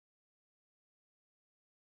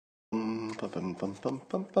Bum, bum, bum,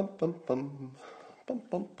 bum, bum, bum, bum. Bum,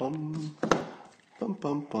 bum, bum. Bum,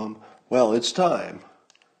 bum, bum. Well, it's time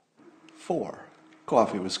for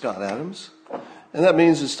Coffee with Scott Adams. And that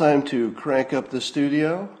means it's time to crank up the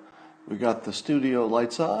studio. We got the studio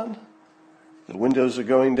lights on. The windows are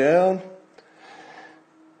going down.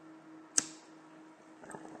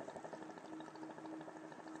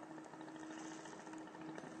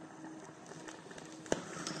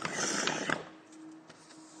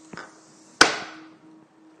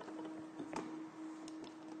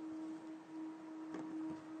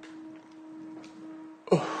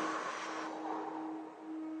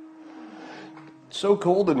 So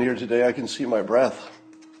cold in here today, I can see my breath.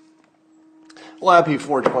 Well, happy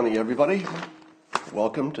 420, everybody.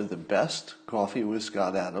 Welcome to the best Coffee with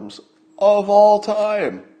Scott Adams of all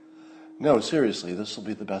time. No, seriously, this will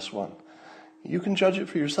be the best one. You can judge it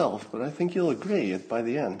for yourself, but I think you'll agree by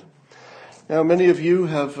the end. Now, many of you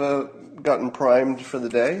have gotten primed for the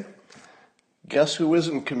day. Guess who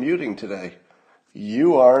isn't commuting today?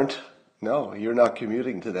 You aren't. No, you're not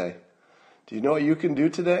commuting today. Do you know what you can do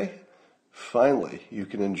today? Finally, you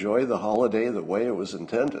can enjoy the holiday the way it was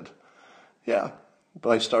intended. Yeah,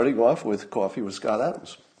 by starting off with Coffee with Scott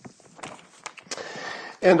Adams.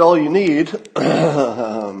 And all you need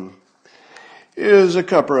is a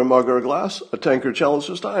cup or a mug or a glass, a tankard, chalice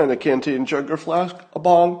or stein, a canteen, jug or flask, a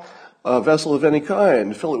bong, a vessel of any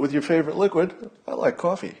kind. Fill it with your favorite liquid. I like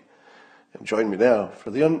coffee. And join me now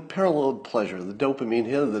for the unparalleled pleasure, the dopamine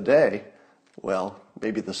hit of the day. Well,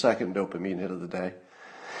 maybe the second dopamine hit of the day.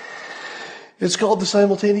 It's called the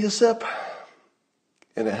simultaneous sip,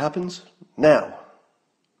 and it happens now.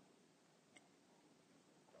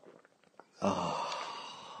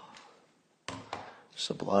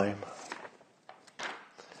 Sublime.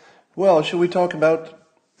 Well, should we talk about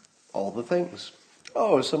all the things?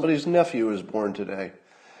 Oh, somebody's nephew is born today.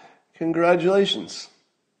 Congratulations.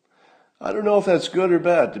 I don't know if that's good or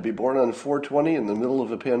bad to be born on 420 in the middle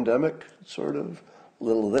of a pandemic, sort of.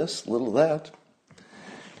 Little this, little that.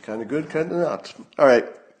 Kind of good, kind of not. All right,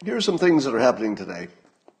 here are some things that are happening today.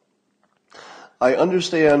 I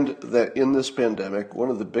understand that in this pandemic, one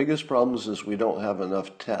of the biggest problems is we don't have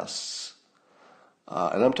enough tests.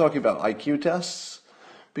 And I'm talking about IQ tests,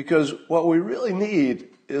 because what we really need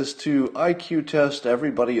is to IQ test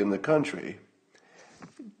everybody in the country,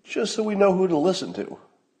 just so we know who to listen to.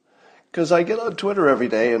 Because I get on Twitter every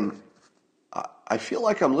day, and I feel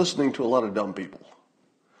like I'm listening to a lot of dumb people.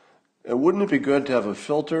 And wouldn't it be good to have a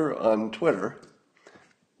filter on Twitter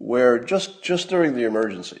where just during the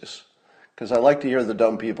emergencies, because I like to hear the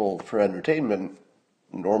dumb people for entertainment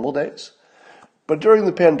normal days, but during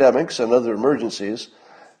the pandemics and other emergencies,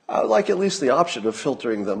 I would like at least the option of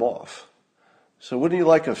filtering them off. So wouldn't you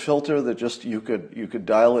like a filter that just you could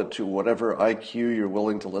dial it to whatever IQ you're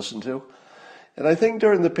willing to listen to? And I think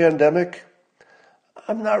during the pandemic,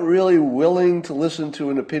 I'm not really willing to listen to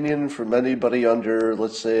an opinion from anybody under,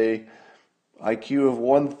 let's say, IQ of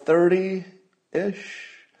 130-ish.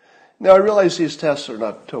 Now, I realize these tests are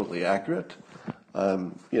not totally accurate.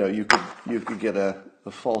 You could get a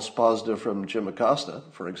false positive from Jim Acosta,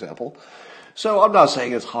 for example. So I'm not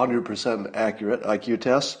saying it's 100% accurate IQ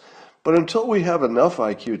tests, but until we have enough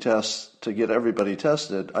IQ tests to get everybody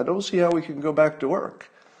tested, I don't see how we can go back to work.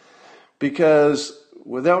 Because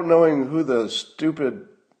without knowing who the stupid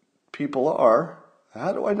people are,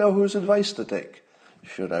 how do I know whose advice to take?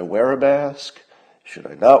 Should I wear a mask? Should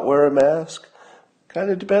I not wear a mask? Kind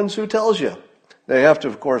of depends who tells you. They have to,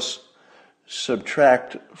 of course,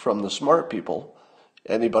 subtract from the smart people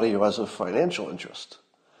anybody who has a financial interest.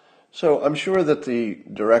 So I'm sure that the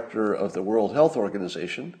director of the World Health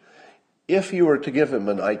Organization, if you were to give him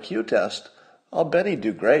an IQ test, I'll bet he'd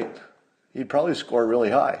do great. He'd probably score really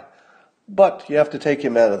high. But you have to take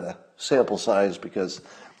him out of the sample size because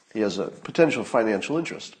he has a potential financial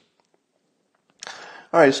interest.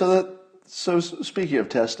 All right, so speaking of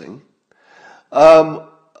testing,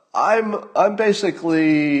 I'm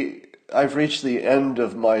basically, I've reached the end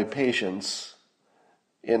of my patience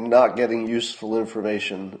in not getting useful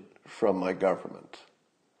information from my government.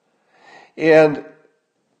 And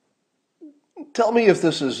tell me if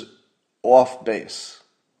this is off base,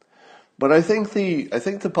 but I think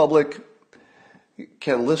the public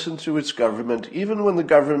can listen to its government, even when the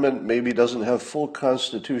government maybe doesn't have full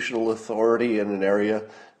constitutional authority in an area,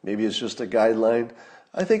 maybe it's just a guideline.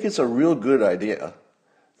 I think it's a real good idea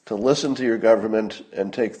to listen to your government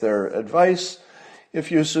and take their advice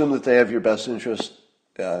if you assume that they have your best interest,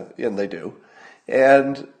 and they do,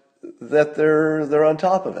 and that they're on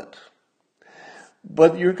top of it.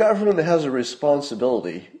 But your government has a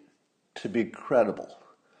responsibility to be credible.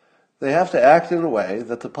 They have to act in a way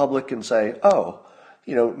that the public can say, oh,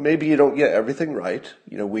 maybe you don't get everything right.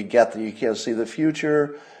 We get that you can't see the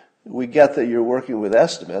future. We get that you're working with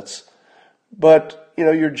estimates, but,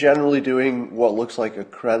 you're generally doing what looks like a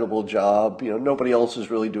credible job. Nobody else is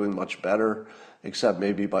really doing much better, except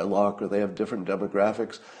maybe by luck, or they have different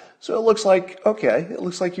demographics. So it looks like, okay, it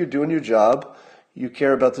looks like you're doing your job. You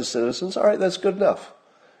care about the citizens. All right, that's good enough.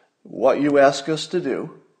 What you ask us to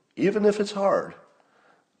do, even if it's hard,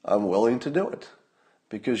 I'm willing to do it,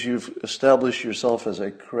 because you've established yourself as a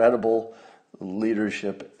credible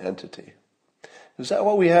leadership entity. Is that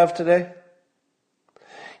what we have today?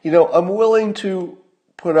 I'm willing to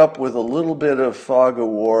put up with a little bit of fog of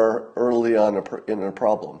war early on in a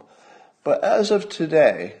problem. But as of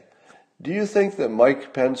today, do you think that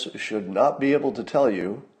Mike Pence should not be able to tell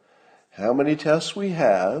you how many tests we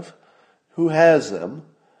have, who has them,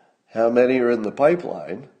 how many are in the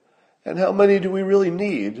pipeline, and how many do we really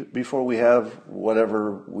need before we have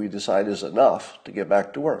whatever we decide is enough to get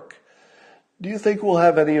back to work? Do you think we'll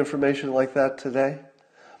have any information like that today?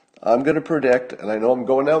 I'm going to predict, and I know I'm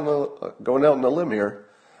going out on a limb here,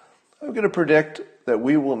 I'm going to predict that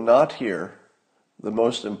we will not hear the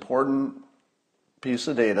most important piece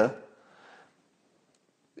of data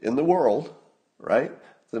in the world, right?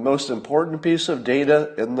 The most important piece of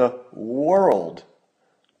data in the world,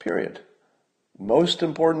 period. Most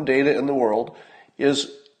important data in the world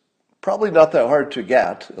is probably not that hard to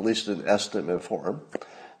get, at least in estimate form.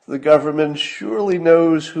 The government surely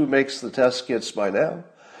knows who makes the test kits by now.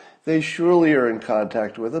 They surely are in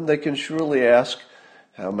contact with them. They can surely ask,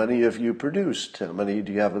 how many have you produced? How many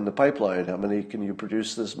do you have in the pipeline? How many can you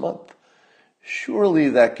produce this month? Surely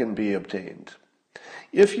that can be obtained.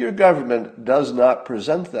 If your government does not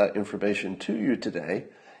present that information to you today,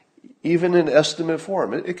 even in estimate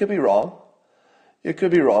form, it could be wrong. It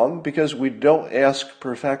could be wrong because we don't ask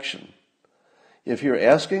perfection. If you're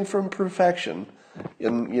asking for perfection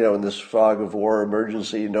in this fog of war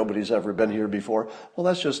emergency, nobody's ever been here before, well,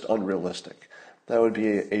 that's just unrealistic. That would be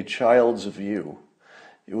a child's view.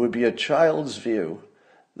 It would be a child's view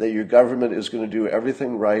that your government is going to do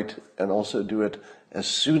everything right and also do it as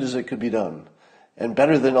soon as it could be done, and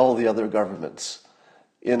better than all the other governments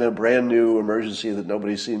in a brand new emergency that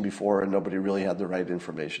nobody's seen before and nobody really had the right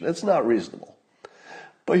information. It's not reasonable.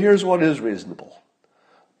 But here's what is reasonable.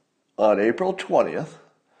 On April 20th,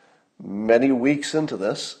 many weeks into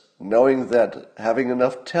this, knowing that having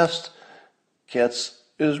enough test kits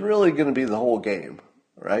is really going to be the whole game,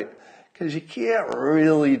 right? Because you can't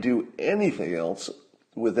really do anything else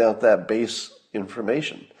without that base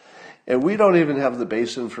information. And we don't even have the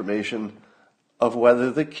base information of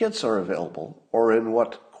whether the kits are available or in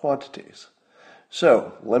what quantities.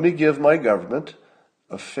 So let me give my government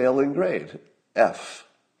a failing grade, F.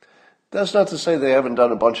 That's not to say they haven't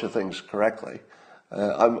done a bunch of things correctly.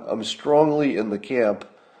 I'm strongly in the camp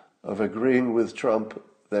of agreeing with Trump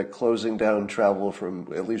that closing down travel from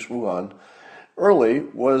at least Wuhan early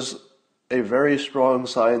was a very strong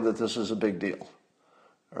sign that this is a big deal.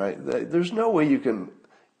 Right? There's no way you can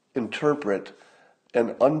interpret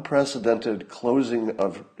an unprecedented closing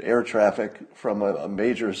of air traffic from a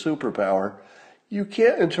major superpower. You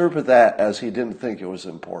can't interpret that as he didn't think it was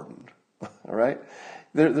important. All right?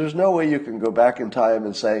 There's no way you can go back in time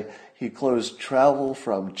and say he closed travel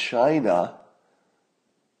from China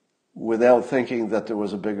without thinking that there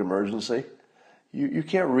was a big emergency. You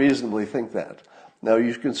can't reasonably think that. Now,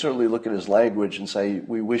 you can certainly look at his language and say,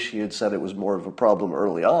 we wish he had said it was more of a problem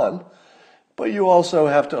early on, but you also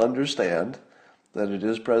have to understand that it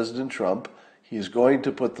is President Trump. He's going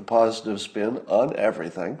to put the positive spin on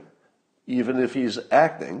everything, even if he's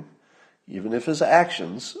acting, even if his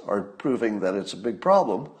actions are proving that it's a big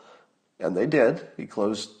problem, and they did. He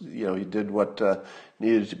closed, he did what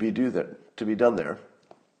needed to be done there.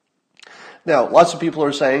 Now, lots of people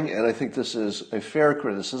are saying, and I think this is a fair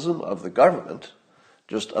criticism of the government,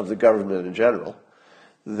 just of the government in general,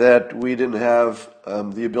 that we didn't have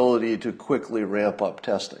the ability to quickly ramp up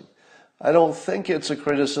testing. I don't think it's a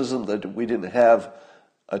criticism that we didn't have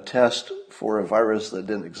a test for a virus that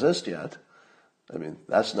didn't exist yet. I mean,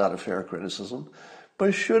 that's not a fair criticism.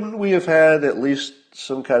 But shouldn't we have had at least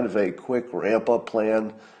some kind of a quick ramp-up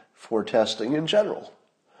plan for testing in general?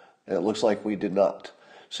 And it looks like we did not.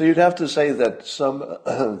 So you'd have to say that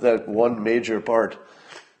that one major part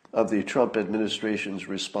of the Trump administration's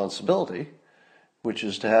responsibility, which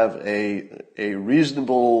is to have a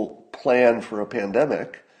reasonable plan for a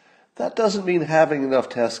pandemic, that doesn't mean having enough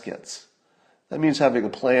test kits. That means having a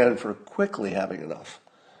plan for quickly having enough,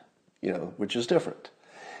 which is different.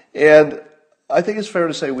 And I think it's fair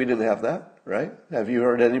to say we didn't have that, right? Have you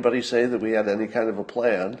heard anybody say that we had any kind of a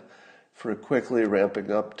plan for quickly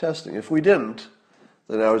ramping up testing. If we didn't,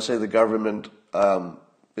 then I would say the government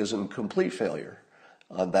is in complete failure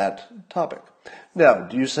on that topic. Now,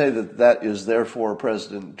 do you say that that is therefore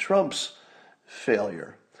President Trump's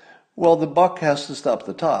failure? Well, the buck has to stop at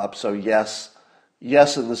the top, so yes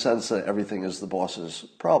in the sense that everything is the boss's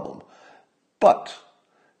problem. But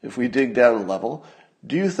if we dig down a level,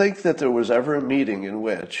 do you think that there was ever a meeting in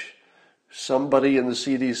which somebody in the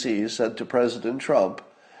CDC said to President Trump,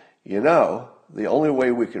 you know, the only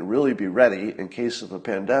way we can really be ready in case of a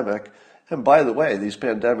pandemic, and by the way, these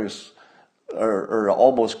pandemics are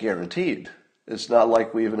almost guaranteed. It's not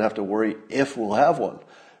like we even have to worry if we'll have one.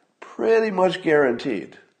 Pretty much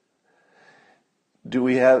guaranteed. Do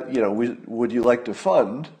we have, would you like to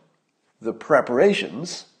fund the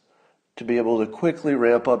preparations to be able to quickly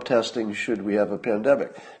ramp up testing should we have a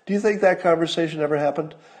pandemic? Do you think that conversation ever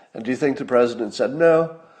happened? And do you think the president said,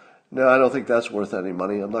 no, I don't think that's worth any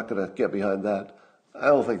money. I'm not going to get behind that. I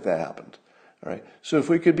don't think that happened. All right. So if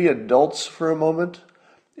we could be adults for a moment,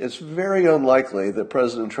 it's very unlikely that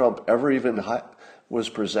President Trump ever even was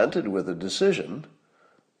presented with a decision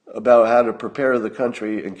about how to prepare the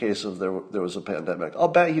country in case of there was a pandemic. I'll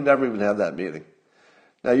bet he never even had that meeting.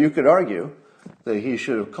 Now, you could argue that he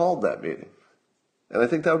should have called that meeting. And I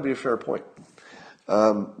think that would be a fair point.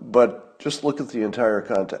 But just look at the entire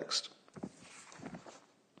context.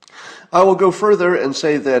 I will go further and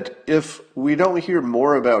say that if we don't hear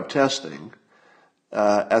more about testing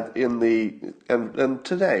and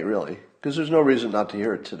today, really, because there's no reason not to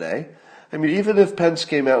hear it today. I mean, even if Pence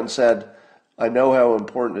came out and said, I know how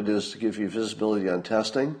important it is to give you visibility on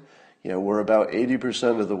testing. We're about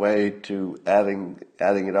 80% of the way to adding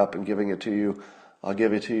it up and giving it to you. I'll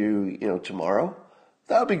give it to you, tomorrow.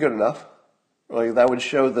 That would be good enough. Like, that would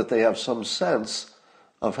show that they have some sense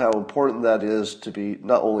of how important that is to be,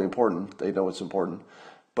 not only important, they know it's important,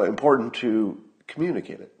 but important to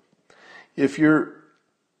communicate it. If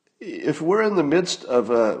we're in the midst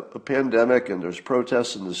of a pandemic and there's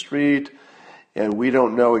protests in the street and we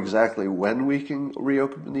don't know exactly when we can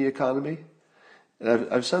reopen the economy, and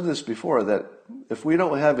I've said this before, that if we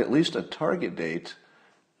don't have at least a target date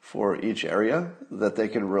for each area that they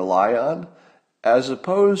can rely on, as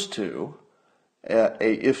opposed to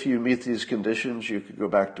if you meet these conditions, you could go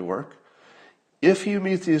back to work. If you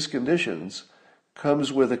meet these conditions,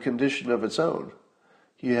 comes with a condition of its own.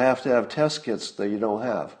 You have to have test kits that you don't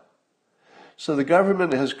have. So the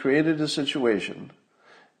government has created a situation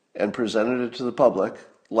and presented it to the public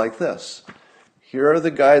like this. Here are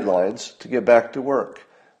the guidelines to get back to work.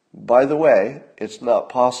 By the way, it's not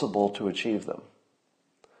possible to achieve them.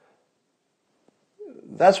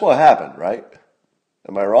 That's what happened, right?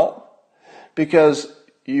 Am I wrong? Because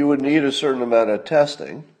you would need a certain amount of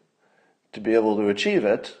testing to be able to achieve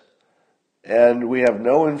it, and we have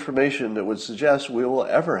no information that would suggest we will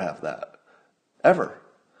ever have that. Ever.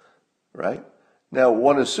 Right? Now,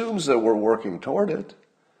 one assumes that we're working toward it,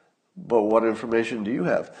 but what information do you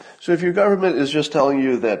have? So if your government is just telling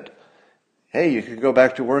you that, hey, you can go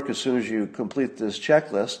back to work as soon as you complete this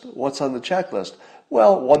checklist, what's on the checklist?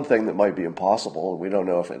 Well, one thing that might be impossible, and we don't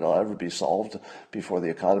know if it'll ever be solved before the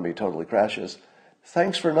economy totally crashes.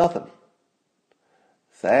 Thanks for nothing.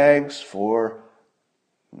 Thanks for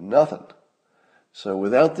nothing. So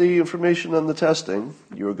without the information on the testing,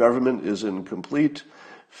 your government is in complete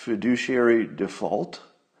fiduciary default.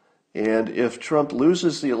 And if Trump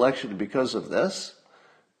loses the election because of this,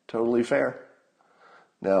 totally fair.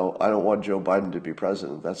 Now, I don't want Joe Biden to be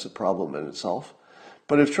president. That's a problem in itself.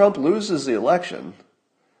 But if Trump loses the election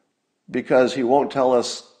because he won't tell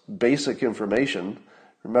us basic information,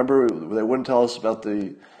 remember they wouldn't tell us about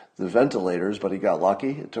the ventilators, but he got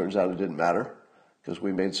lucky. It turns out it didn't matter because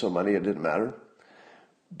we made so money it didn't matter.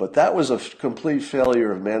 But that was a complete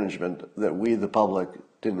failure of management that we, the public,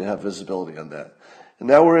 didn't have visibility on that. And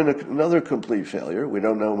now we're in another complete failure. We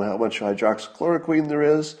don't know how much hydroxychloroquine there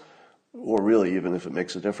is, or really even if it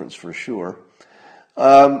makes a difference for sure.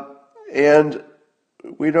 And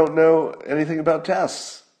we don't know anything about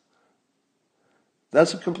tests.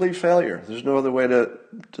 That's a complete failure. There's no other way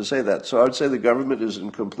to say that. So I would say the government is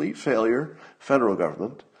in complete failure, federal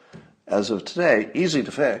government, as of today, easy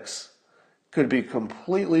to fix, could be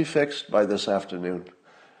completely fixed by this afternoon.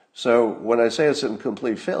 So when I say it's in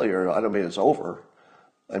complete failure, I don't mean it's over.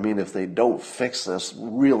 I mean, if they don't fix this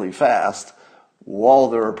really fast while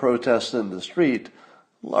there are protests in the street,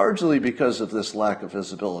 largely because of this lack of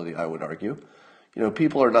visibility, I would argue.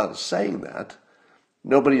 People are not saying that.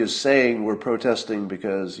 Nobody is saying we're protesting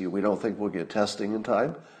because we don't think we'll get testing in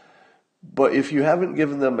time. But if you haven't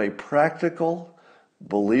given them a practical,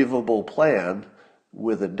 believable plan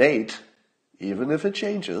with a date, even if it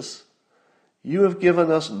changes, You have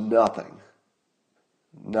given us nothing.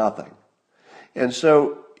 Nothing. And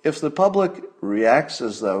so if the public reacts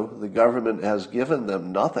as though the government has given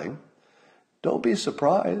them nothing, don't be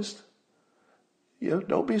surprised.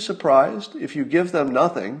 Don't be surprised if you give them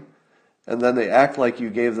nothing and then they act like you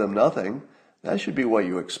gave them nothing. That should be what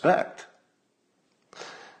you expect.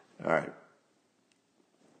 All right.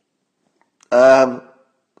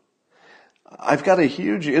 I've got a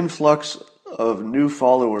huge influx of new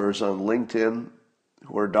followers on LinkedIn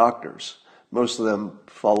who are doctors. Most of them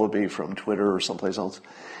follow me from Twitter or someplace else.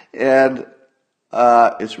 And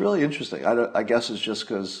it's really interesting. I guess it's just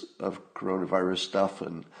because of coronavirus stuff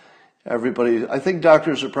and everybody. I think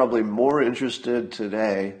doctors are probably more interested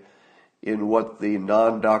today in what the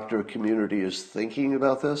non-doctor community is thinking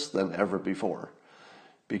about this than ever before.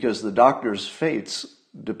 Because the doctors' fates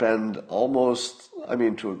depend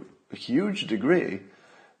to a huge degree,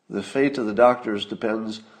 the fate of the doctors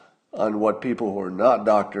depends on what people who are not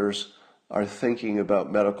doctors are thinking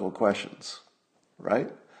about medical questions, right?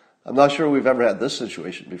 I'm not sure we've ever had this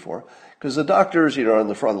situation before, because the doctors, are on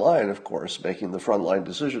the front line, of course, making the front line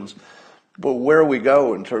decisions. But where we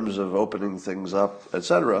go in terms of opening things up,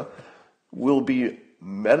 etc., will be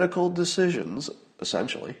medical decisions,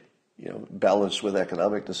 essentially, balanced with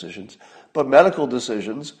economic decisions, but medical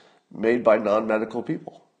decisions made by non-medical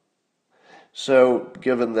people. So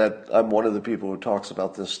given that I'm one of the people who talks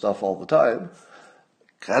about this stuff all the time,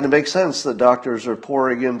 kind of makes sense that doctors are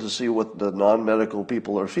pouring in to see what the non-medical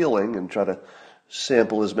people are feeling and try to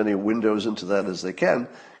sample as many windows into that as they can,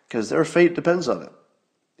 because their fate depends on it.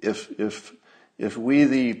 If we,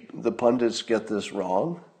 the pundits, get this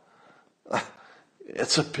wrong,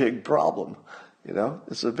 it's a big problem.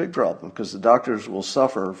 It's a big problem because the doctors will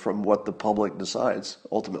suffer from what the public decides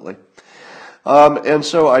ultimately. And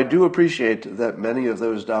so I do appreciate that many of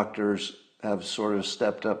those doctors have sort of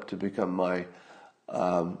stepped up to become my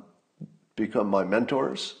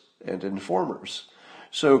mentors and informers.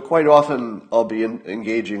 So quite often I'll be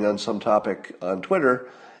engaging on some topic on Twitter,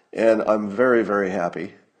 and I'm very, very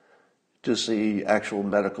happy to see actual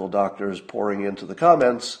medical doctors pouring into the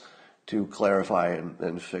comments to clarify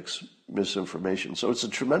and fix misinformation. So it's a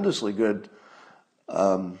tremendously good,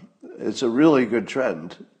 it's a really good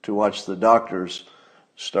trend to watch the doctors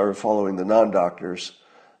start following the non-doctors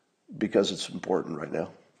because it's important right now.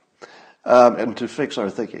 And to fix our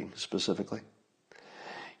thinking specifically.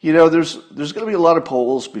 There's going to be a lot of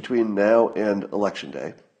polls between now and Election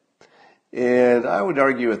Day. And I would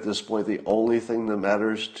argue at this point the only thing that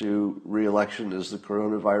matters to re-election is the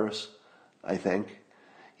coronavirus, I think.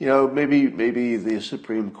 Maybe the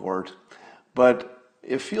Supreme Court. But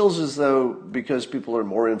it feels as though because people are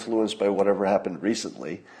more influenced by whatever happened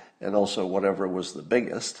recently and also whatever was the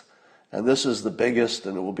biggest, and this is the biggest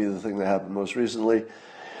and it will be the thing that happened most recently.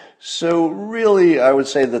 So really, I would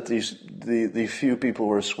say that the few people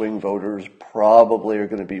who are swing voters probably are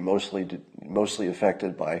going to be mostly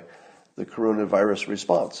affected by the coronavirus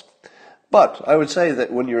response. But I would say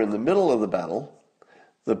that when you're in the middle of the battle,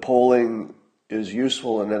 the polling is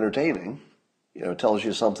useful and entertaining. It tells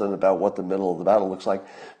you something about what the middle of the battle looks like,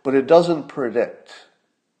 but it doesn't predict.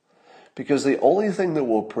 Because the only thing that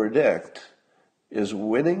will predict is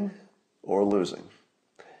winning or losing.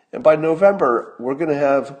 And by November, we're going to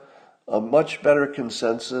have a much better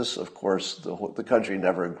consensus. Of course, the country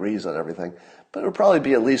never agrees on everything, but it'll probably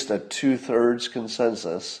be at least a 2/3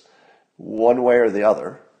 consensus, one way or the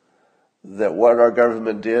other, that what our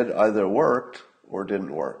government did either worked or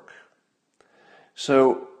didn't work.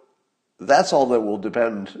 So that's all that will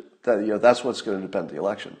depend. That's what's going to depend the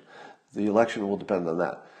election. The election will depend on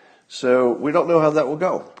that. So we don't know how that will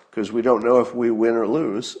go because we don't know if we win or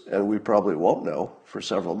lose, and we probably won't know for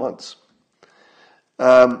several months.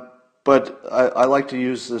 But I like to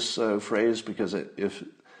use this phrase because it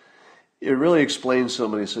really explains so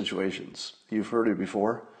many situations. You've heard it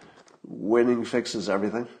before. Winning fixes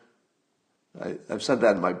everything. I've said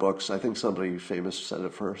that in my books. I think somebody famous said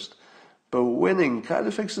it first. But winning kind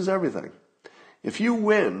of fixes everything. If you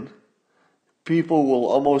win, people will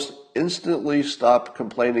almost instantly stop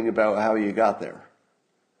complaining about how you got there.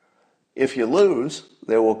 If you lose,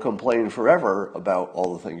 they will complain forever about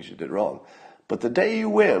all the things you did wrong. But the day you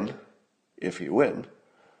win, if you win,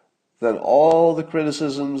 then all the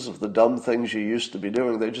criticisms of the dumb things you used to be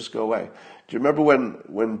doing, they just go away. Do you remember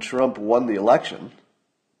when Trump won the election?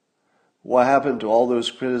 What happened to all those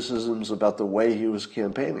criticisms about the way he was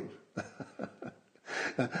campaigning?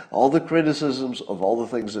 All the criticisms of all the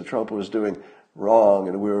things that Trump was doing wrong,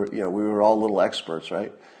 and we were all little experts,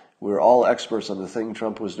 right? We were all experts on the thing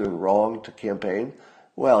Trump was doing wrong to campaign.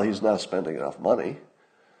 Well, he's not spending enough money.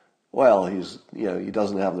 Well, he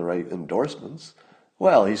doesn't have the right endorsements.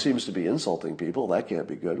 Well, he seems to be insulting people. That can't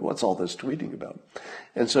be good. What's all this tweeting about?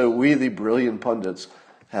 And so we, the brilliant pundits,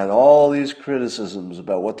 had all these criticisms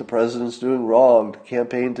about what the president's doing wrong to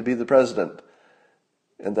campaign to be the president.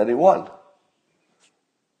 And then he won.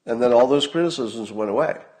 And then all those criticisms went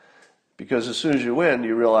away. Because as soon as you win,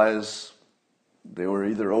 you realize they were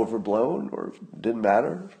either overblown or didn't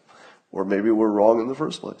matter, or maybe were wrong in the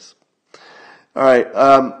first place. All right.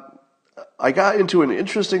 I got into an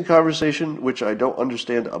interesting conversation, which I don't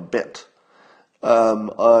understand a bit,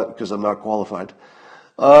 because I'm not qualified,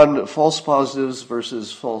 on false positives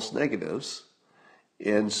versus false negatives,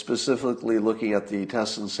 and specifically looking at the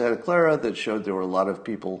tests in Santa Clara that showed there were a lot of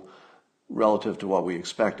people relative to what we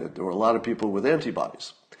expected. There were a lot of people with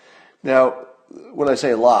antibodies. Now, when I say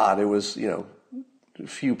a lot, it was, a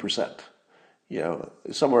few percent.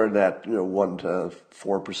 Somewhere in that, 1 to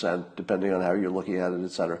 4%, depending on how you're looking at it,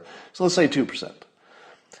 et cetera. So let's say 2%.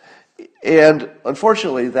 And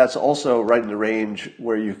unfortunately, that's also right in the range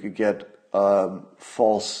where you could get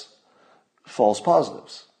false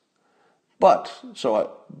positives. But,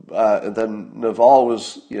 and then Naval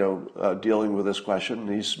was, dealing with this question, and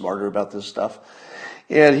he's smarter about this stuff.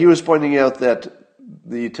 And he was pointing out that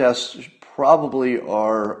the tests probably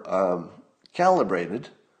are calibrated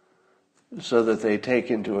so that they take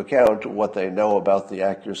into account what they know about the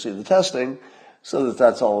accuracy of the testing, so that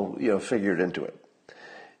that's all, figured into it.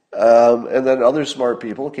 And then other smart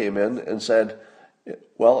people came in and said,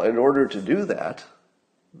 well, in order to do that,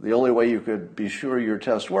 the only way you could be sure your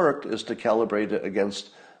test worked is to calibrate it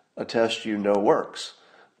against a test you know works.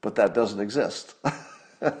 But that doesn't exist.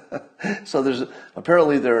 So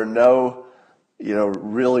apparently there are no,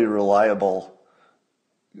 really reliable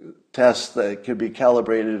tests that could be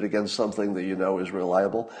calibrated against something that you know is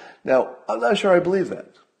reliable. Now, I'm not sure I believe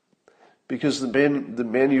that, because the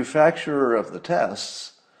manufacturer of the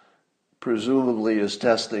tests presumably is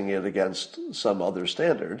testing it against some other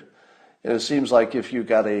standard, and it seems like if you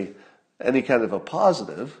got any kind of a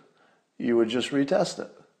positive, you would just retest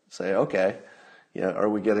it. Say, okay, are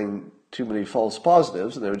we getting too many false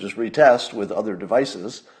positives? And they would just retest with other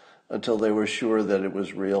devices until they were sure that it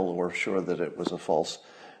was real or sure that it was a false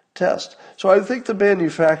test. So I think the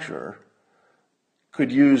manufacturer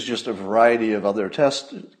could use just a variety of other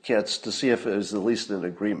test kits to see if it is at least an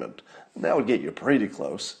agreement. And that would get you pretty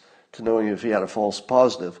close to knowing if he had a false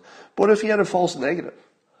positive. But if he had a false negative?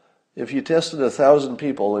 If you tested 1,000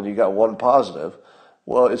 people and you got one positive,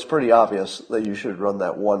 well, it's pretty obvious that you should run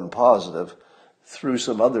that one positive through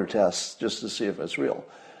some other tests just to see if it's real.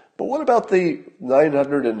 But what about the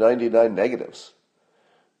 999 negatives?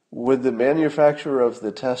 Would the manufacturer of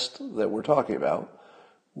the test that we're talking about,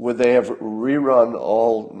 would they have rerun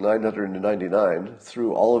all 999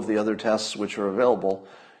 through all of the other tests which are available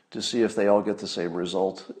to see if they all get the same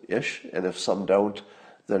result-ish? And if some don't,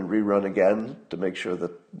 then rerun again to make sure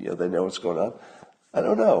that they know what's going on? I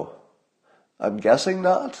don't know. I'm guessing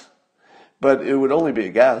not, but it would only be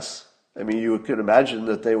a guess. I mean, you could imagine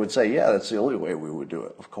that they would say, yeah, that's the only way we would do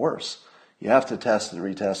it. Of course. You have to test and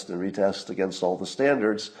retest against all the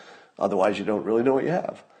standards. Otherwise, you don't really know what you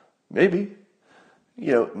have. Maybe.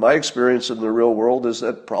 My experience in the real world is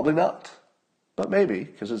that probably not. But maybe,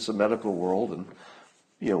 because it's a medical world and,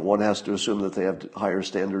 one has to assume that they have higher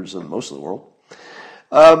standards than most of the world.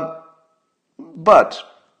 But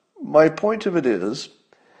my point of it is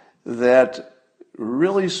that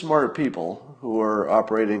really smart people who are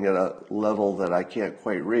operating at a level that I can't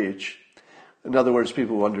quite reach, in other words,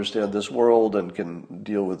 people who understand this world and can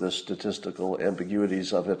deal with the statistical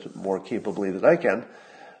ambiguities of it more capably than I can,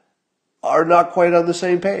 are not quite on the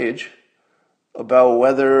same page about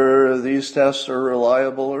whether these tests are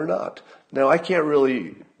reliable or not. Now, I can't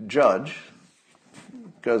really judge,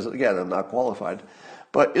 because, again, I'm not qualified,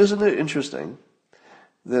 but isn't it interesting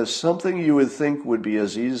that something you would think would be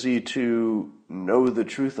as easy to know the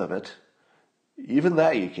truth of it, even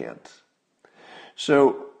that you can't?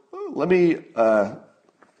 So let me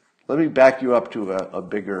back you up to a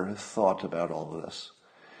bigger thought about all of this.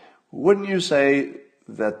 Wouldn't you say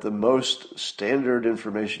that the most standard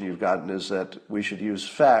information you've gotten is that we should use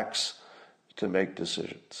facts to make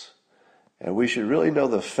decisions? And we should really know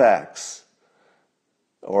the facts,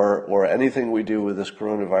 or anything we do with this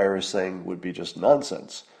coronavirus thing would be just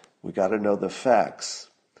nonsense. We got to know the facts.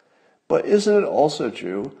 But isn't it also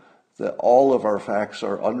true that all of our facts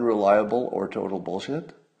are unreliable or total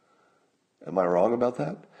bullshit? Am I wrong about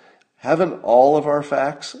that? Haven't all of our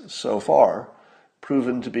facts so far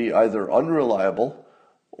proven to be either unreliable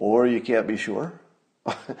or you can't be sure?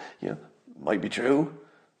 Might be true,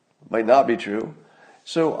 might not be true.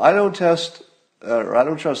 So I don't test I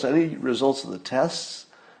don't trust any results of the tests.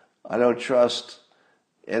 I don't trust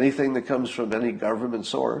anything that comes from any government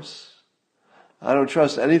source. I don't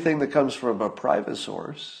trust anything that comes from a private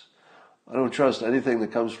source. I don't trust anything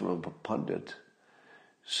that comes from a pundit.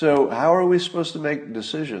 So how are we supposed to make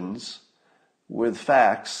decisions with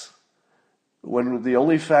facts when the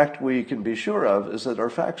only fact we can be sure of is that our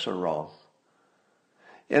facts are wrong?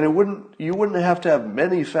 And you wouldn't have to have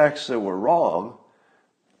many facts that were wrong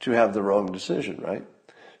to have the wrong decision, right?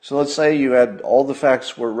 So let's say you had all the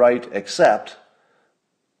facts were right except,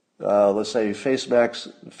 let's say face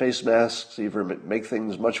masks either make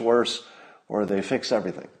things much worse or they fix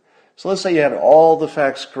everything. So let's say you had all the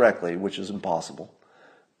facts correctly, which is impossible,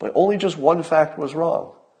 but only just one fact was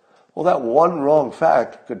wrong. Well, that one wrong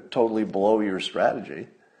fact could totally blow your strategy.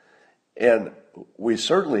 And we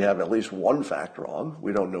certainly have at least one fact wrong.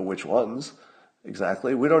 We don't know which ones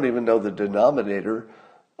exactly. We don't even know the denominator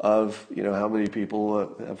of, how many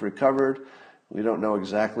people have recovered. We don't know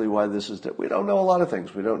exactly why this is. We don't know a lot of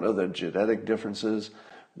things. We don't know the genetic differences.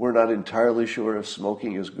 We're not entirely sure if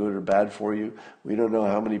smoking is good or bad for you. We don't know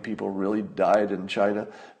how many people really died in China.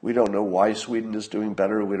 We don't know why Sweden is doing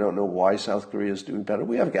better. We don't know why South Korea is doing better.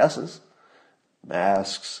 We have guesses.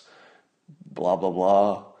 Masks, blah, blah,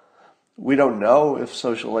 blah. We don't know if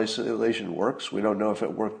social isolation works. We don't know if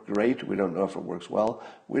it worked great. We don't know if it works well.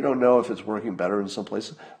 We don't know if it's working better in some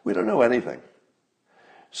places. We don't know anything.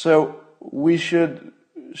 So we should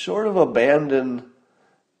sort of abandon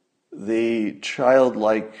the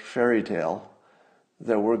childlike fairy tale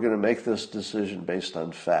that we're going to make this decision based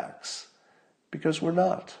on facts, because we're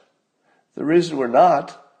not. The reason we're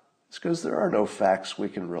not is because there are no facts we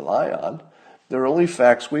can rely on. There are only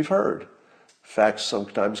facts we've heard. Facts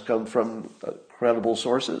sometimes come from credible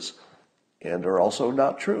sources and are also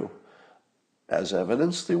not true. As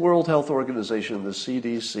evidence, the World Health Organization, the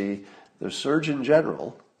CDC, the Surgeon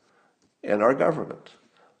General, and our government.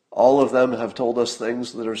 All of them have told us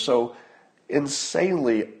things that are so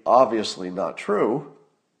insanely obviously not true,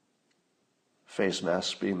 face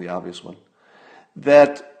masks being the obvious one,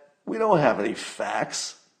 that we don't have any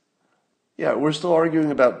facts. Yeah, we're still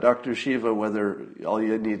arguing about Dr. Shiva whether all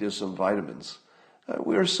you need is some vitamins.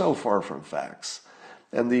 We are so far from facts.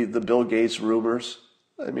 And the Bill Gates rumors,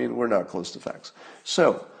 we're not close to facts.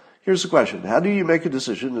 So here's the question. How do you make a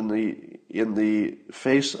decision in the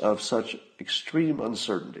face of such extreme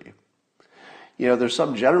uncertainty? There's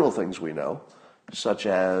some general things we know, such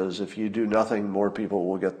as if you do nothing, more people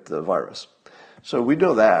will get the virus. So we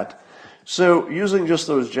know that. So using just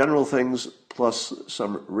those general things plus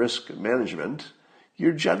some risk management,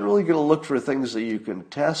 you're generally going to look for things that you can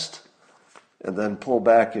test and then pull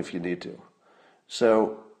back if you need to.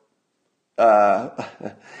 So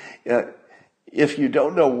if you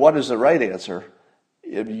don't know what is the right answer,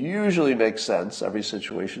 it usually makes sense. Every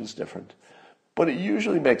situation is different. But it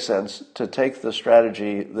usually makes sense to take the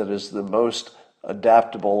strategy that is the most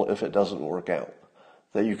adaptable if it doesn't work out.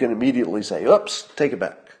 That you can immediately say, oops, take it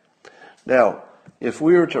back. Now, if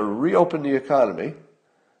we were to reopen the economy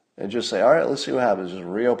and just say, all right, let's see what happens, just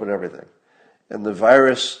reopen everything, and the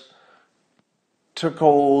virus took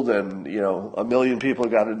hold and, 1 million people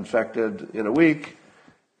got infected in a week,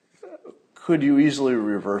 could you easily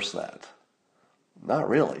reverse that? Not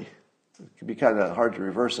really. It can be kind of hard to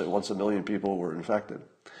reverse it once 1 million people were infected,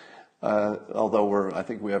 although I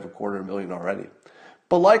think we have 250,000 already.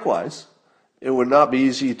 But likewise, it would not be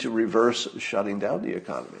easy to reverse shutting down the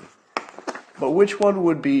economy. But which one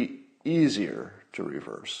would be easier to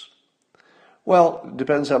reverse? Well, it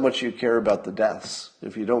depends how much you care about the deaths.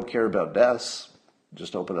 If you don't care about deaths,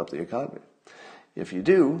 just open up the economy. If you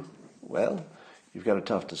do, well, you've got a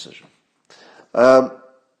tough decision. All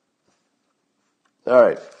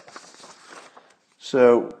right.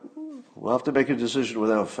 So we'll have to make a decision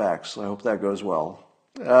without facts. I hope that goes well.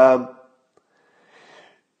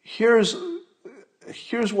 Here's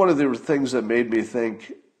one of the things that made me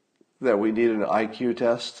think that we need an IQ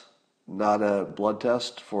test, not a blood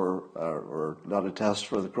test or not a test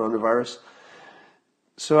for the coronavirus.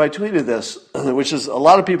 So I tweeted this, which is a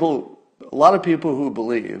lot of people who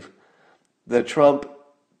believe that Trump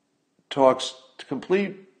talks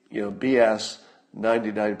complete, BS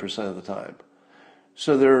 99% of the time.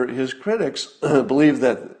 So his critics believe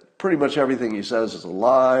that pretty much everything he says is a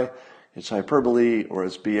lie, it's hyperbole, or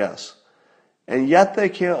it's BS. And yet they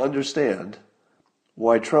can't understand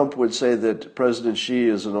why Trump would say that President Xi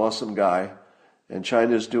is an awesome guy and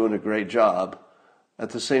China's doing a great job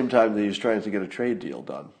at the same time that he's trying to get a trade deal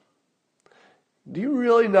done. Do you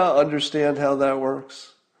really not understand how that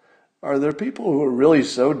works? Are there people who are really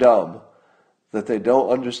so dumb that they don't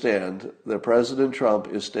understand that President Trump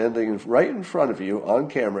is standing right in front of you on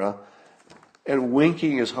camera and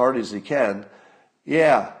winking as hard as he can.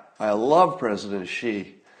 Yeah, I love President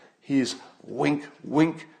Xi. He's wink,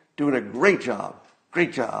 wink, doing a great job.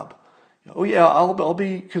 Great job. Oh yeah, I'll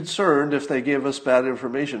be concerned if they give us bad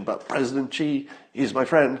information, but President Xi, he's my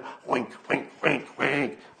friend. Wink, wink, wink,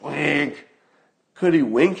 wink, wink. Could he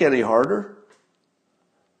wink any harder?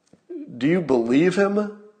 Do you believe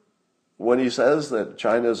him when he says that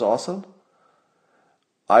China is awesome?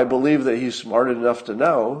 I believe that he's smart enough to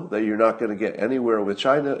know that you're not going to get anywhere with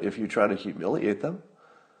China if you try to humiliate them.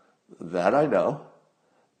 That I know.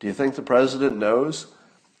 Do you think the president knows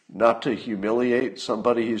not to humiliate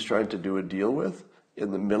somebody he's trying to do a deal with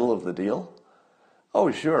in the middle of the deal?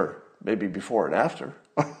 Oh, sure, maybe before and after,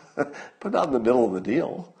 but not in the middle of the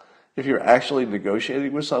deal. If you're actually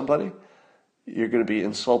negotiating with somebody, you're going to be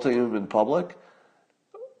insulting them in public.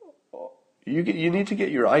 You need to get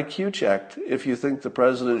your IQ checked if you think the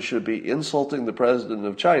president should be insulting the president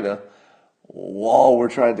of China while we're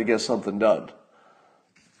trying to get something done.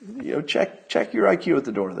 Check your IQ at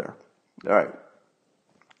the door there. All right.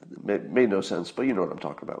 Made no sense, but you know what I'm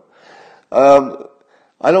talking about.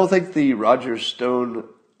 I don't think the Roger Stone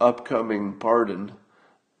upcoming pardon,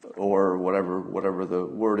 or whatever the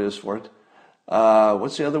word is for it.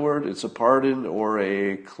 What's the other word? It's a pardon or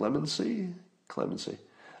a clemency? Clemency.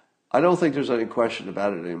 I don't think there's any question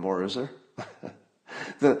about it anymore, is there?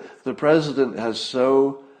 The president has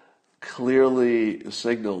so clearly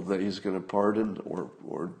signaled that he's going to pardon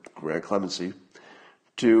or grant clemency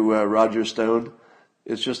to Roger Stone.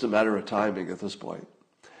 It's just a matter of timing at this point.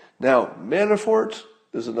 Now, Manafort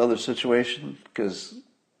is another situation because,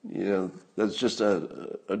 that's just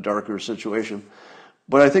a darker situation.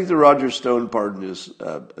 But I think the Roger Stone pardon is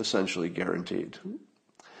essentially guaranteed.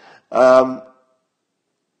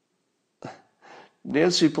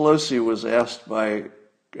 Nancy Pelosi was asked by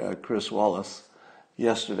Chris Wallace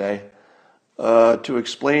yesterday to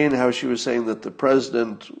explain how she was saying that the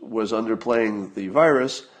president was underplaying the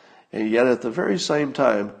virus, and yet at the very same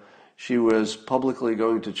time, she was publicly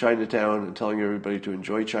going to Chinatown and telling everybody to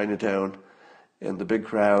enjoy Chinatown and the big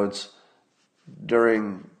crowds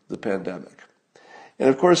during the pandemic. And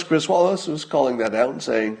of course, Chris Wallace was calling that out and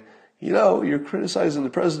saying, you're criticizing the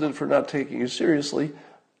president for not taking you seriously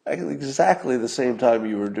at exactly the same time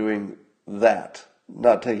you were doing that,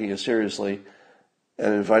 not taking it seriously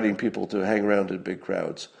and inviting people to hang around in big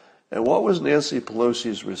crowds. And what was Nancy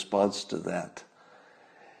Pelosi's response to that?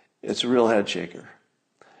 It's a real head shaker.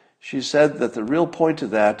 She said that the real point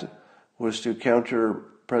of that was to counter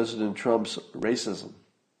President Trump's racism,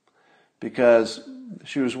 because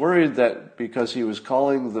she was worried that because he was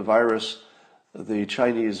calling the virus the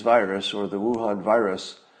Chinese virus or the Wuhan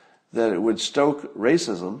virus, that it would stoke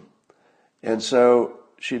racism. And so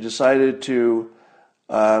she decided to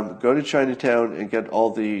go to Chinatown and get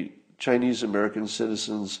all the Chinese American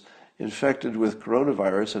citizens infected with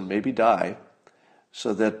coronavirus and maybe die,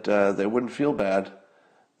 so that they wouldn't feel bad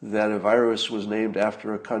that a virus was named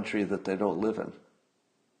after a country that they don't live in.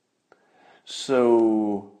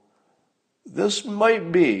 So this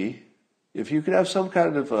might be, if you could have some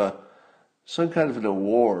kind of an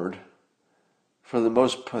award for the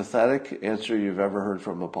most pathetic answer you've ever heard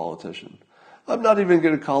from a politician. I'm not even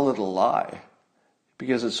going to call it a lie,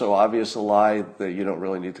 because it's so obvious a lie that you don't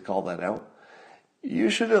really need to call that out. You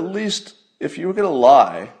should at least, if you were going to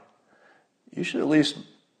lie, you should at least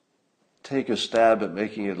take a stab at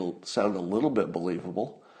making it sound a little bit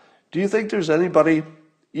believable. Do you think there's anybody,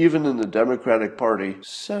 even in the Democratic Party?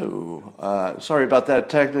 So, sorry about that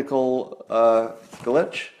technical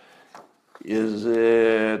glitch. Is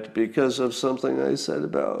it because of something I said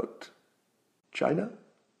about China?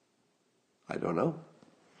 I don't know.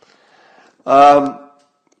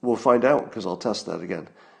 We'll find out, because I'll test that again.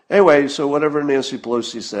 Anyway, so whatever Nancy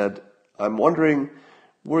Pelosi said, I'm wondering,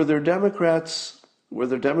 were there Democrats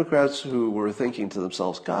who were thinking to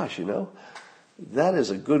themselves, gosh, that is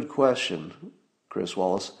a good question, Chris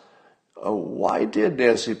Wallace. Why did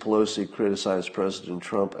Nancy Pelosi criticize President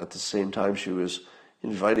Trump at the same time she was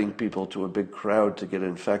inviting people to a big crowd to get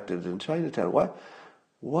infected in Chinatown?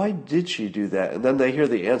 Why did she do that? And then they hear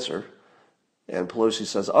the answer, and Pelosi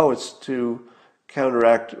says, it's to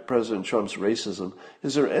counteract President Trump's racism.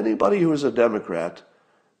 Is there anybody who is a Democrat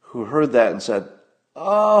who heard that and said,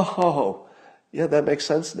 oh, yeah, that makes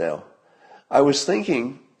sense now? I was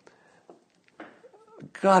thinking,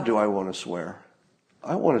 God, do I want to swear?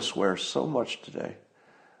 I want to swear so much today.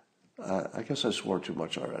 I guess I swore too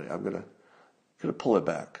much already. I'm going to pull it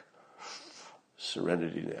back.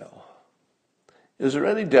 Serenity now. Is there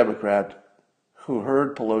any Democrat who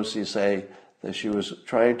heard Pelosi say, that she was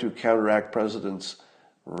trying to counteract President's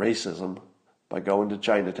racism by going to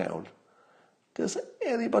Chinatown. Does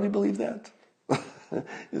anybody believe that?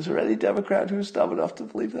 Is there any Democrat who's dumb enough to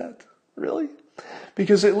believe that? Really?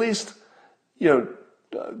 Because at least, to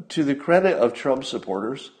the credit of Trump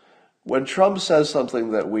supporters, when Trump says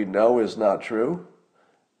something that we know is not true,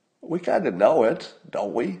 we kind of know it,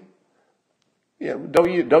 don't we? Yeah,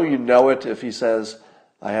 don't you know it if he says,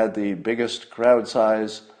 I had the biggest crowd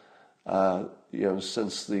size,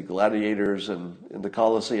 since the gladiators in the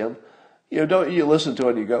Colosseum? Don't you listen to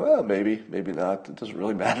it and you go, oh, maybe not. It doesn't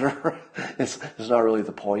really matter. It's not really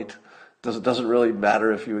the point. It doesn't really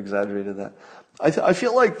matter if you exaggerated that. I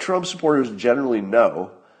feel like Trump supporters generally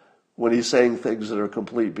know when he's saying things that are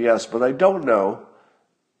complete BS, but I don't know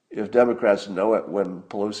if Democrats know it when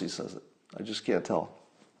Pelosi says it. I just can't tell.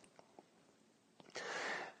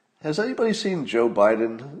 Has anybody seen Joe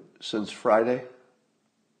Biden since Friday?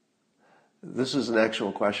 This is an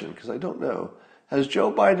actual question because I don't know. Has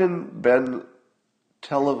Joe Biden been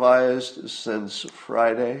televised since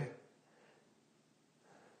Friday?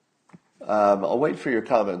 I'll wait for your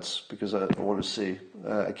comments because I want to see.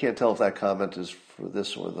 I can't tell if that comment is for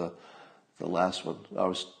this or the last one.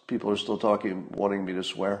 People are still talking, wanting me to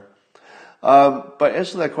swear. But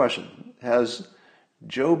answer that question. Has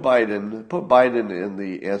Joe Biden, put Biden in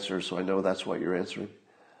the answer so I know that's what you're answering.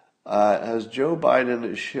 Has Joe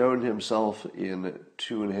Biden shown himself in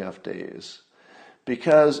 2.5 days?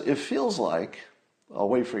 Because it feels like, I'll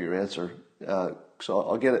wait for your answer, so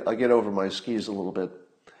I'll get over my skis a little bit.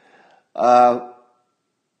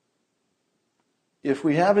 If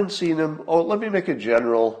we haven't seen him, I'm going to make a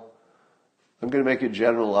general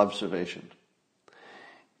observation.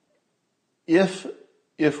 If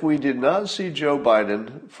we did not see Joe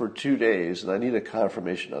Biden for 2 days, and I need a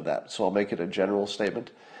confirmation of that, so I'll make it a general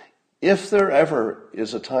statement. If there ever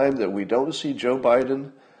is a time that we don't see Joe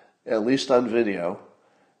Biden, at least on video,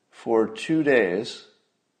 for 2 days,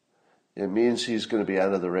 it means he's going to be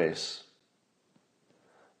out of the race.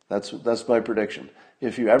 That's my prediction.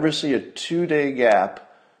 If you ever see a 2-day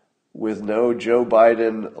gap with no Joe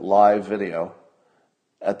Biden live video,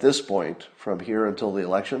 at this point, from here until the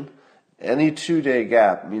election, any 2-day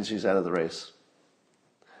gap means he's out of the race.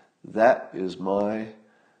 That is my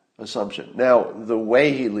assumption. Now, the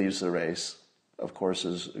way he leaves the race, of course,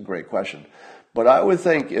 is a great question. But I would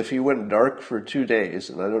think if he went dark for 2 days,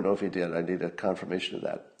 and I don't know if he did, I need a confirmation of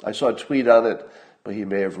that. I saw a tweet on it, but he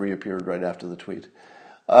may have reappeared right after the tweet.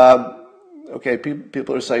 Okay,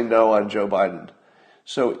 people are saying no on Joe Biden.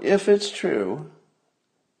 So if it's true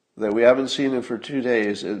that we haven't seen him for 2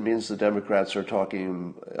 days, it means the Democrats are talking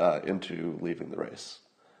him into leaving the race.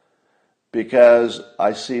 Because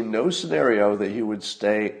I see no scenario that he would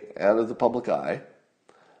stay out of the public eye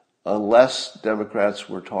unless Democrats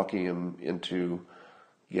were talking him into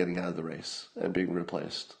getting out of the race and being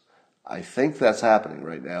replaced. I think that's happening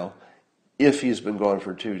right now if he's been gone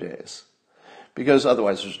for 2 days. Because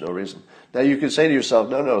otherwise there's no reason. Now you could say to yourself,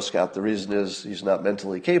 no, Scott, the reason is he's not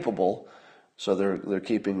mentally capable, so they're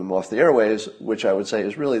keeping him off the airways, which I would say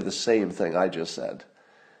is really the same thing I just said.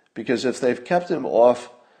 Because if they've kept him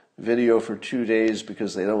off video for 2 days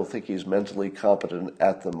because they don't think he's mentally competent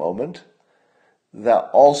at the moment, that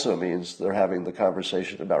also means they're having the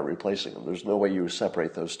conversation about replacing him. There's no way you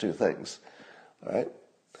separate those two things. All right?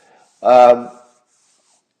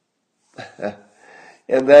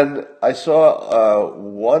 And then I saw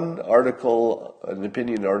one article, an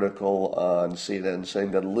opinion article on CNN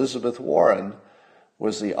saying that Elizabeth Warren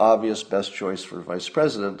was the obvious best choice for vice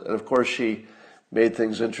president. And of course she made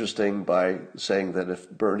things interesting by saying that if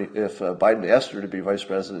Biden asked her to be vice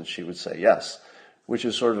president, she would say yes, which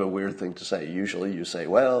is sort of a weird thing to say. Usually you say,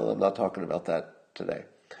 well, I'm not talking about that today.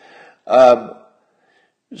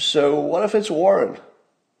 So what if it's Warren?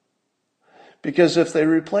 Because if they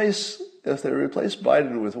replace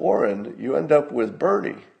Biden with Warren, you end up with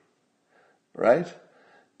Bernie, right?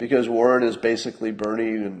 Because Warren is basically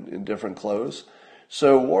Bernie in different clothes.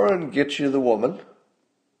 So Warren gets you the woman.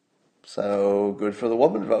 So good for the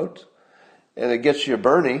woman vote. And it gets you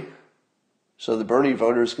Bernie. So the Bernie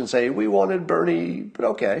voters can say, we wanted Bernie, but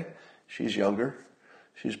okay, she's younger.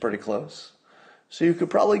 She's pretty close. So you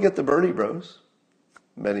could probably get the Bernie bros,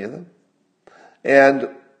 many of them. And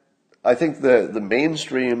I think the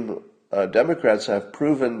mainstream Democrats have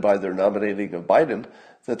proven by their nominating of Biden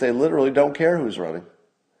that they literally don't care who's running,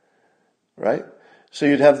 right? So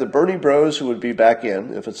you'd have the Bernie bros who would be back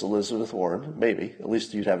in if it's Elizabeth Warren, maybe. At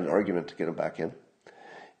least you'd have an argument to get them back in.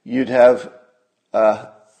 You'd have and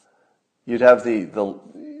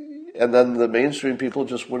then the mainstream people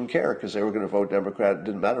just wouldn't care because they were going to vote Democrat. It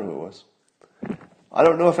didn't matter who it was. I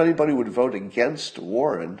don't know if anybody would vote against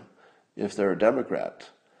Warren if they're a Democrat.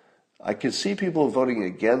 I could see people voting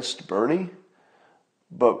against Bernie,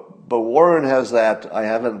 but Warren has that I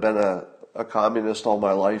haven't been a communist all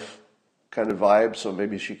my life kind of vibe, so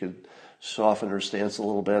maybe she could soften her stance a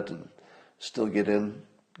little bit and still get in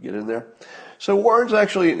there. So Warren's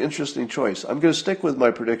actually an interesting choice. I'm going to stick with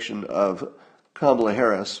my prediction of Kamala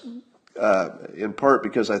Harris, in part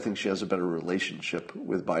because I think she has a better relationship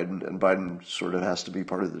with Biden, and Biden sort of has to be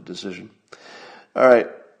part of the decision. All right.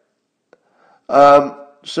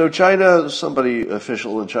 So China, somebody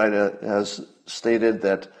official in China has stated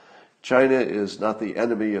that China is not the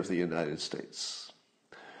enemy of the United States.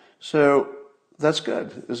 So that's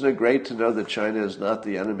good. Isn't it great to know that China is not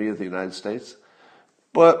the enemy of the United States?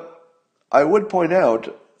 But I would point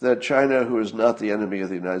out that China, who is not the enemy of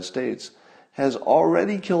the United States, has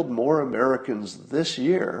already killed more Americans this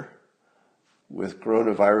year with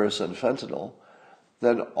coronavirus and fentanyl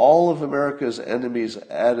than all of America's enemies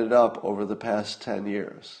added up over the past 10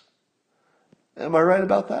 years. Am I right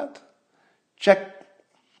about that?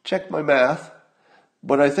 Check my math.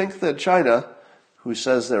 But I think that China, who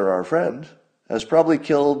says they're our friend, has probably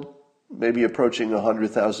killed maybe approaching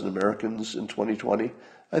 100,000 Americans in 2020.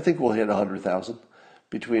 I think we'll hit 100,000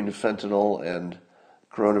 between fentanyl and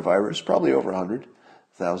coronavirus, probably over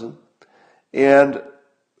 100,000. And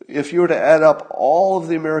if you were to add up all of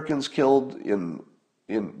the Americans killed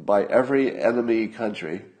by every enemy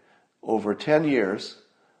country over 10 years,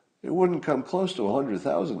 it wouldn't come close to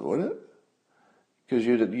 100,000, would it? Because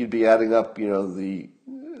you'd be adding up,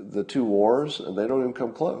 the two wars, and they don't even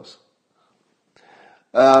come close.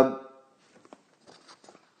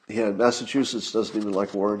 Yeah, Massachusetts doesn't even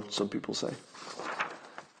like Warren, some people say.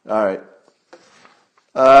 All right.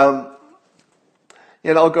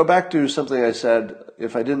 And I'll go back to something I said.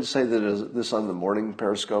 If I didn't say this on the morning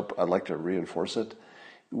Periscope, I'd like to reinforce it.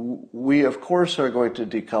 We, of course, are going to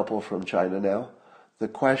decouple from China now. The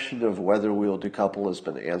question of whether we'll decouple has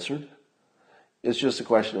been answered. It's just a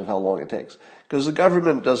question of how long it takes. Because the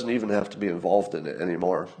government doesn't even have to be involved in it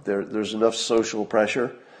anymore. There's enough social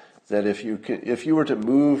pressure that if you were to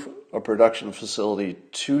move a production facility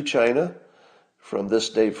to China from this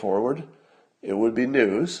date forward, it would be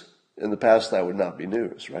news. In the past, that would not be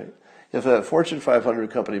news, right? If a Fortune 500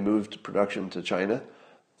 company moved production to China,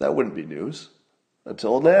 that wouldn't be news.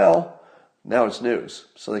 Until now it's news.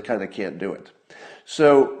 So they kind of can't do it.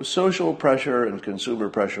 So social pressure and consumer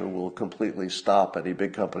pressure will completely stop any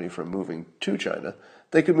big company from moving to China.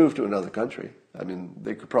 They could move to another country. I mean,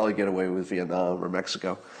 they could probably get away with Vietnam or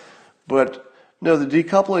Mexico. But no, the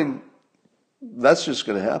decoupling, that's just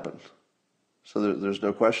going to happen. So there's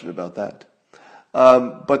no question about that.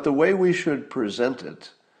 But the way we should present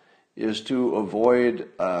it is to avoid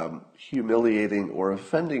humiliating or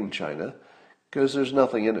offending China, because there's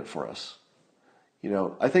nothing in it for us.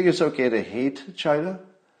 I think it's okay to hate China,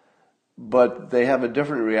 but they have a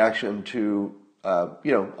different reaction to,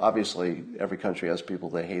 obviously every country has people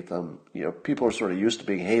that hate them. People are sort of used to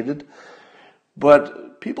being hated,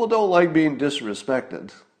 but people don't like being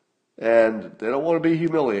disrespected, and they don't want to be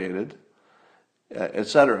humiliated,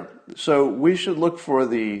 etc. So we should look for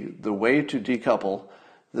the way to decouple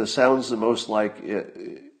that sounds the most like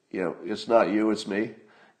it's not you, it's me.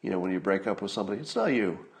 When you break up with somebody, it's not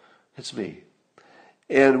you, it's me.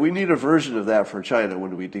 And we need a version of that for China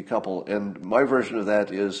when we decouple. And my version of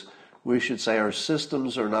that is we should say our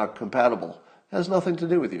systems are not compatible. It has nothing to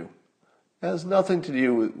do with you. It has nothing to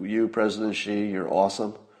do with you, President Xi. You're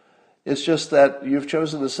awesome. It's just that you've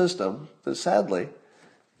chosen a system that sadly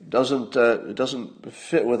doesn't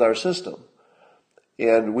fit with our system.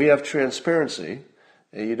 And we have transparency,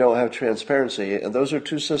 and you don't have transparency. And those are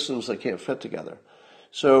two systems that can't fit together.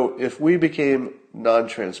 So if we became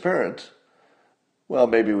non-transparent, well,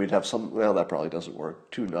 maybe we'd have that probably doesn't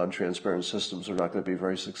work. Two non-transparent systems are not going to be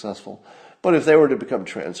very successful. But if they were to become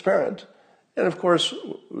transparent, and of course,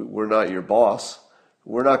 we're not your boss,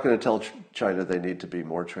 we're not going to tell China they need to be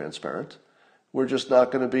more transparent. We're just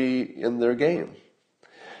not going to be in their game.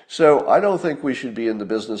 So I don't think we should be in the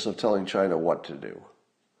business of telling China what to do,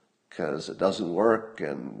 because it doesn't work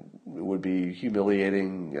and it would be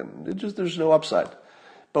humiliating and there's no upside.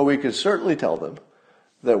 But we could certainly tell them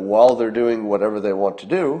that while they're doing whatever they want to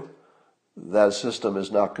do, that system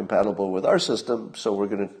is not compatible with our system, so we're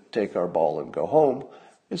going to take our ball and go home.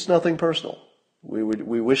 It's nothing personal. We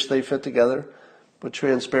wish they fit together, but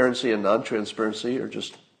transparency and non-transparency are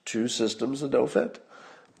just two systems that don't fit.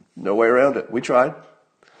 No way around it. We tried.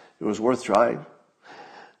 It was worth trying.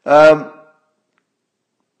 All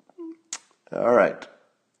right.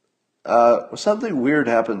 Something weird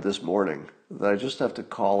happened this morning that I just have to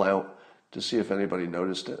call out to see if anybody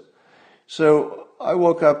noticed it. So I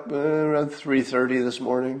woke up around 3:30 this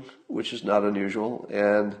morning, which is not unusual,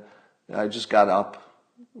 and I just got up,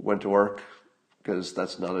 went to work, because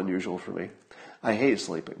that's not unusual for me. I hate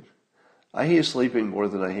sleeping. I hate sleeping more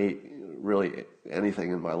than I hate really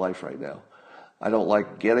anything in my life right now. I don't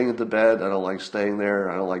like getting into bed. I don't like staying there.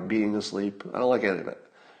 I don't like being asleep. I don't like any of it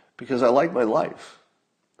because I like my life.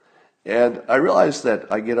 And I realize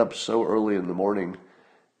that I get up so early in the morning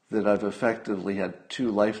that I've effectively had 2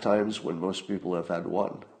 lifetimes when most people have had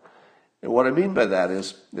 1. And what I mean by that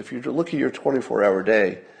is if you look at your 24-hour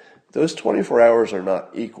day, those 24 hours are not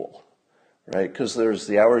equal, right? Because there's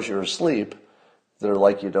the hours you're asleep that are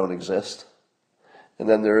like you don't exist. And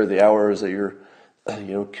then there are the hours that you're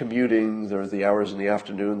commuting. There are the hours in the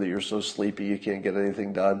afternoon that you're so sleepy you can't get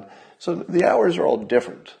anything done. So the hours are all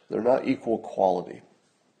different. They're not equal quality.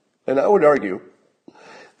 And I would argue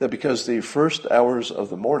that because the first hours of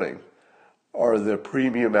the morning are the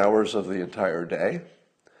premium hours of the entire day,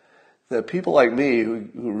 that people like me who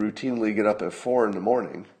routinely get up at 4 in the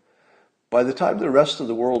morning, by the time the rest of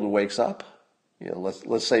the world wakes up,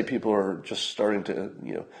 let's say people are just starting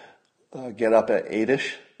to, get up at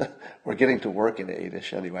 8-ish, or getting to work at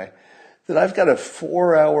 8-ish anyway, that I've got a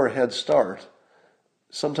 4-hour head start,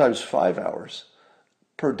 sometimes 5 hours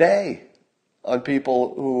per day on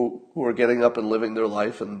people who are getting up and living their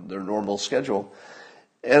life and their normal schedule.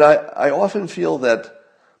 And I often feel that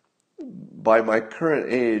by my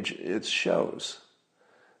current age, it shows.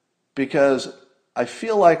 Because I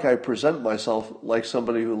feel like I present myself like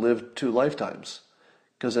somebody who lived 2 lifetimes.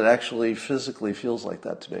 Because it actually physically feels like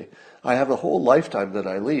that to me. I have a whole lifetime that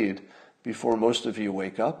I lead before most of you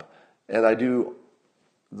wake up. And I do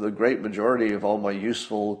the great majority of all my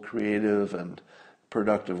useful, creative, and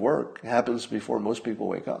productive work happens before most people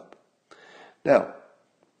wake up. Now,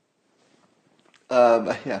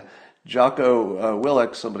 Jocko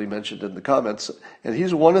Willek, somebody mentioned in the comments, and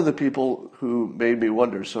he's one of the people who made me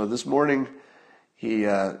wonder. So this morning, he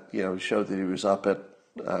showed that he was up at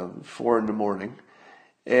 4 in the morning,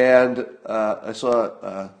 and I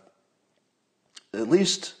saw at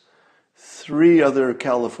least 3 other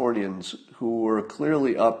Californians who were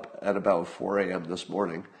clearly up at about 4 a.m. this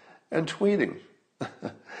morning and tweeting.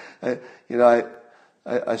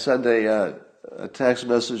 I send a text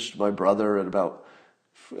message to my brother at about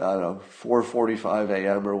 4:45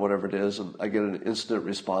 a.m. or whatever it is, and I get an instant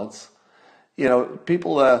response.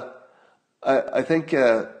 People. I think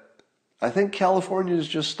Californians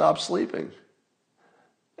just stopped sleeping,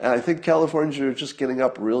 and I think Californians are just getting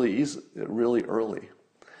up really early.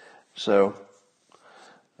 So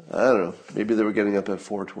I don't know. Maybe they were getting up at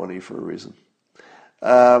 4:20 for a reason.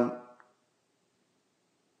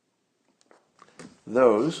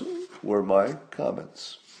 Those were my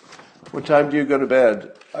comments. What time do you go to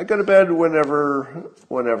bed? I go to bed whenever.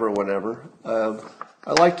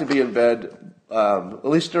 I like to be in bed, at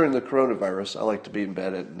least during the coronavirus, I like to be in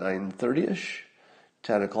bed at 9:30-ish,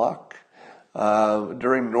 10 o'clock.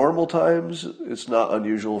 During normal times, it's not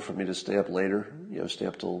unusual for me to stay up later, stay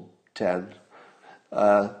up till 10.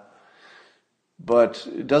 But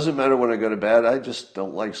it doesn't matter when I go to bed. I just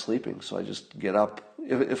don't like sleeping, so I just get up.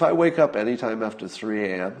 If I wake up anytime after 3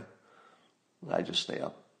 a.m., I just stay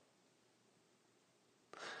up.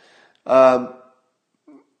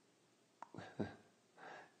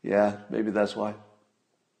 Yeah, maybe that's why.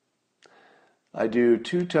 I do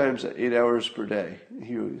 2 times 8 hours per day.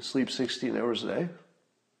 You sleep 16 hours a day?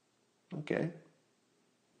 Okay.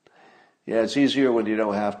 Yeah, it's easier when you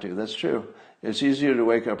don't have to. That's true. It's easier to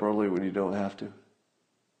wake up early when you don't have to.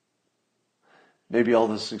 Maybe all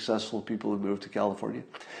the successful people who moved to California.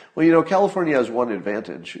 Well, California has one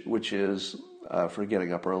advantage, which is for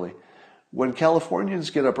getting up early. When Californians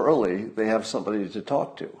get up early, they have somebody to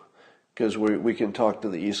talk to. Because we can talk to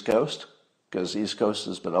the East Coast, because the East Coast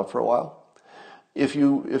has been up for a while. If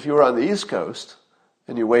you're on the East Coast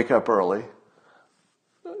and you wake up early,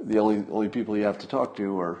 the only people you have to talk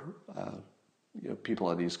to are people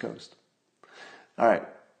on the East Coast. All right.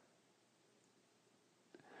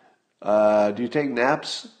 Do you take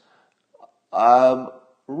naps?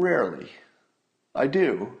 Rarely. I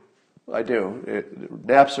do.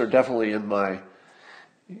 Naps are definitely in my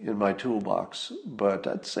toolbox, but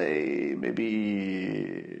I'd say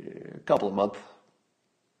maybe a couple of months.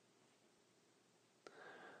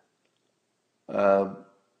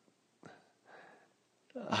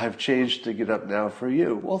 I've changed to get up now for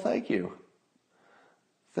you. Well, thank you.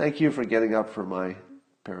 Thank you for getting up for my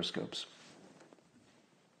periscopes.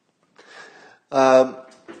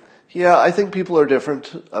 Yeah, I think people are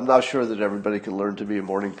different. I'm not sure that everybody can learn to be a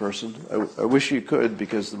morning person. I wish you could,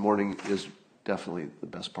 because the morning is definitely the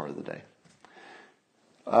best part of the day.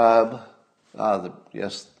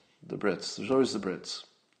 Yes, the Brits. There's always the Brits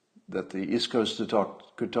that the East Coast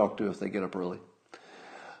could talk to if they get up early.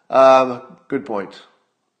 Good point.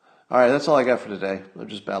 All right, that's all I got for today. I'm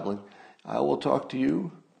just babbling. I will talk to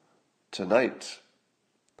you tonight.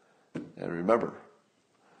 And remember,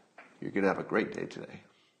 you're going to have a great day today.